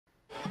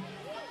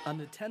On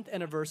the 10th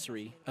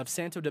anniversary of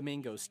Santo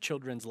Domingo's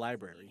Children's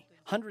Library,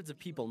 hundreds of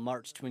people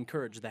marched to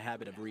encourage the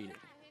habit of reading.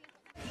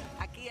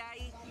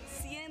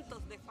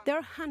 There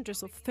are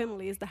hundreds of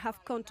families that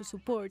have come to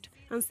support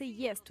and say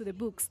yes to the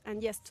books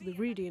and yes to the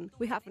reading.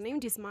 We have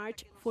named this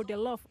march for the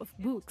love of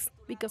books,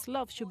 because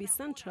love should be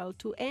central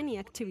to any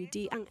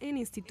activity and any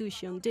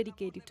institution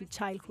dedicated to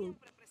childhood.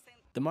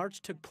 The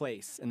march took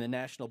place in the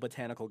National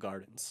Botanical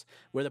Gardens,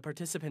 where the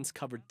participants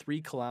covered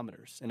 3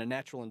 kilometers in a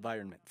natural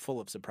environment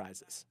full of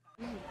surprises.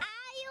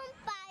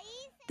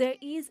 There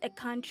is a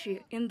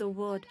country in the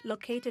world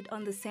located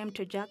on the same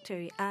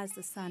trajectory as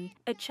the sun,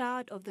 a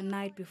child of the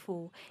night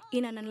before,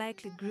 in an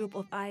unlikely group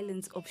of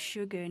islands of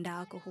sugar and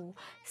alcohol,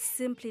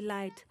 simply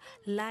light,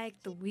 like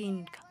the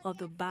wing of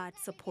the bat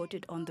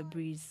supported on the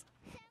breeze.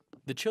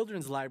 The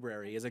Children's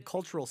Library is a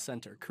cultural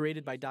center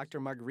created by Dr.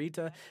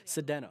 Margarita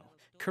Sedeno,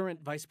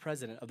 current Vice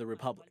President of the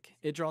Republic.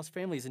 It draws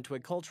families into a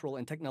cultural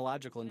and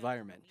technological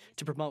environment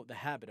to promote the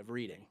habit of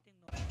reading.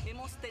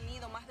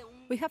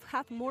 We have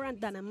had more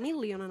than 1.5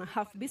 million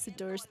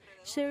visitors,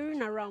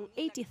 sharing around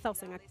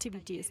 80,000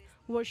 activities: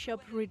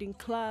 workshop, reading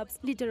clubs,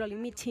 literary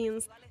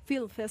meetings,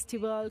 film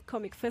festival,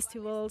 comic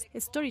festivals,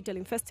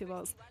 storytelling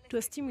festivals, to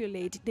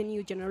stimulate the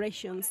new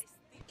generations.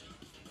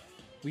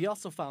 We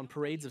also found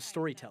parades of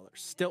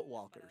storytellers, stilt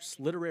walkers,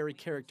 literary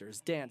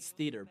characters, dance,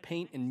 theater,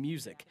 paint, and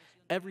music.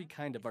 Every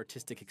kind of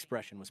artistic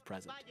expression was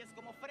present.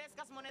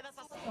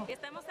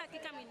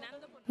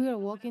 We are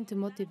walking to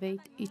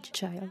motivate each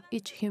child,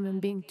 each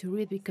human being to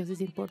read, because it's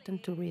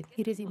important to read.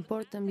 It is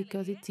important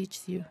because it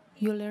teaches you.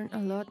 You learn a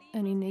lot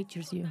and it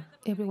natures you.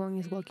 Everyone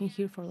is walking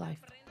here for life.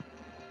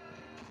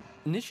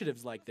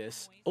 Initiatives like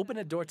this open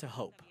a door to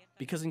hope,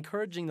 because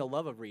encouraging the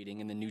love of reading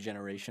in the new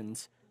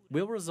generations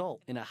will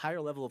result in a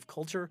higher level of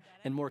culture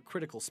and more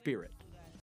critical spirit.